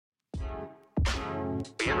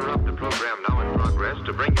We interrupt the program now in progress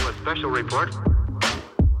to bring you a special report.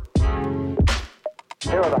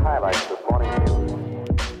 Here are the highlights this morning's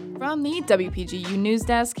news. From the WPGU News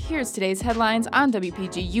Desk, here's today's headlines on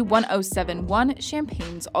WPGU 1071,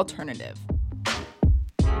 Champaign's Alternative.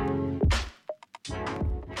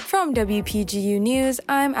 From WPGU News,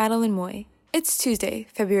 I'm Adeline Moy. It's Tuesday,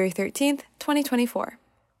 February 13th, 2024.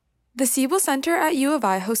 The Siebel Center at U of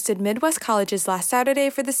I hosted Midwest colleges last Saturday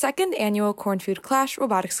for the second annual Corn Food Clash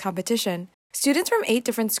robotics competition. Students from 8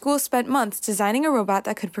 different schools spent months designing a robot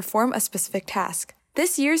that could perform a specific task.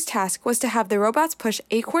 This year's task was to have the robots push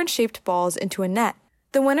acorn-shaped balls into a net.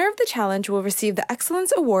 The winner of the challenge will receive the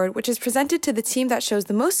Excellence Award, which is presented to the team that shows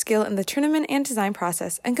the most skill in the tournament and design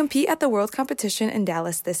process and compete at the World Competition in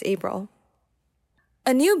Dallas this April.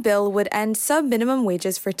 A new bill would end sub-minimum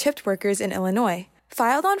wages for tipped workers in Illinois.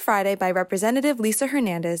 Filed on Friday by Representative Lisa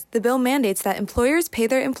Hernandez, the bill mandates that employers pay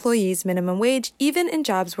their employees minimum wage even in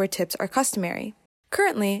jobs where tips are customary.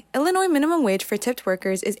 Currently, Illinois minimum wage for tipped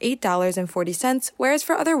workers is $8.40, whereas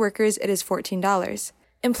for other workers it is $14.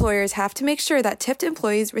 Employers have to make sure that tipped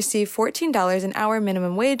employees receive $14 an hour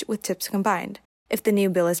minimum wage with tips combined. If the new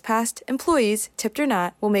bill is passed, employees, tipped or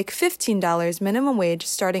not, will make $15 minimum wage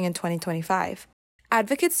starting in 2025.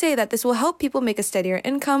 Advocates say that this will help people make a steadier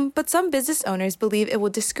income, but some business owners believe it will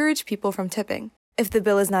discourage people from tipping. If the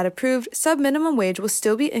bill is not approved, sub-minimum wage will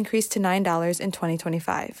still be increased to $9 in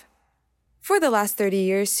 2025. For the last 30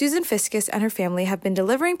 years, Susan Fiskus and her family have been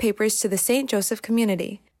delivering papers to the St. Joseph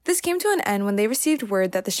community. This came to an end when they received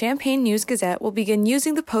word that the Champaign News-Gazette will begin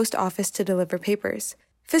using the post office to deliver papers.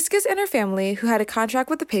 Fiskus and her family, who had a contract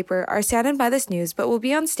with the paper, are saddened by this news but will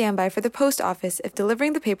be on standby for the post office if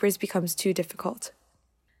delivering the papers becomes too difficult.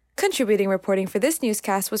 Contributing reporting for this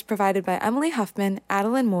newscast was provided by Emily Huffman,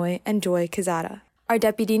 Adeline Moy, and Joy Quezada. Our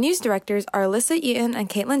deputy news directors are Alyssa Eaton and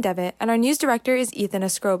Caitlin Devitt, and our news director is Ethan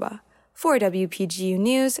Escroba. For WPGU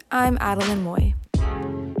News, I'm Adeline Moy.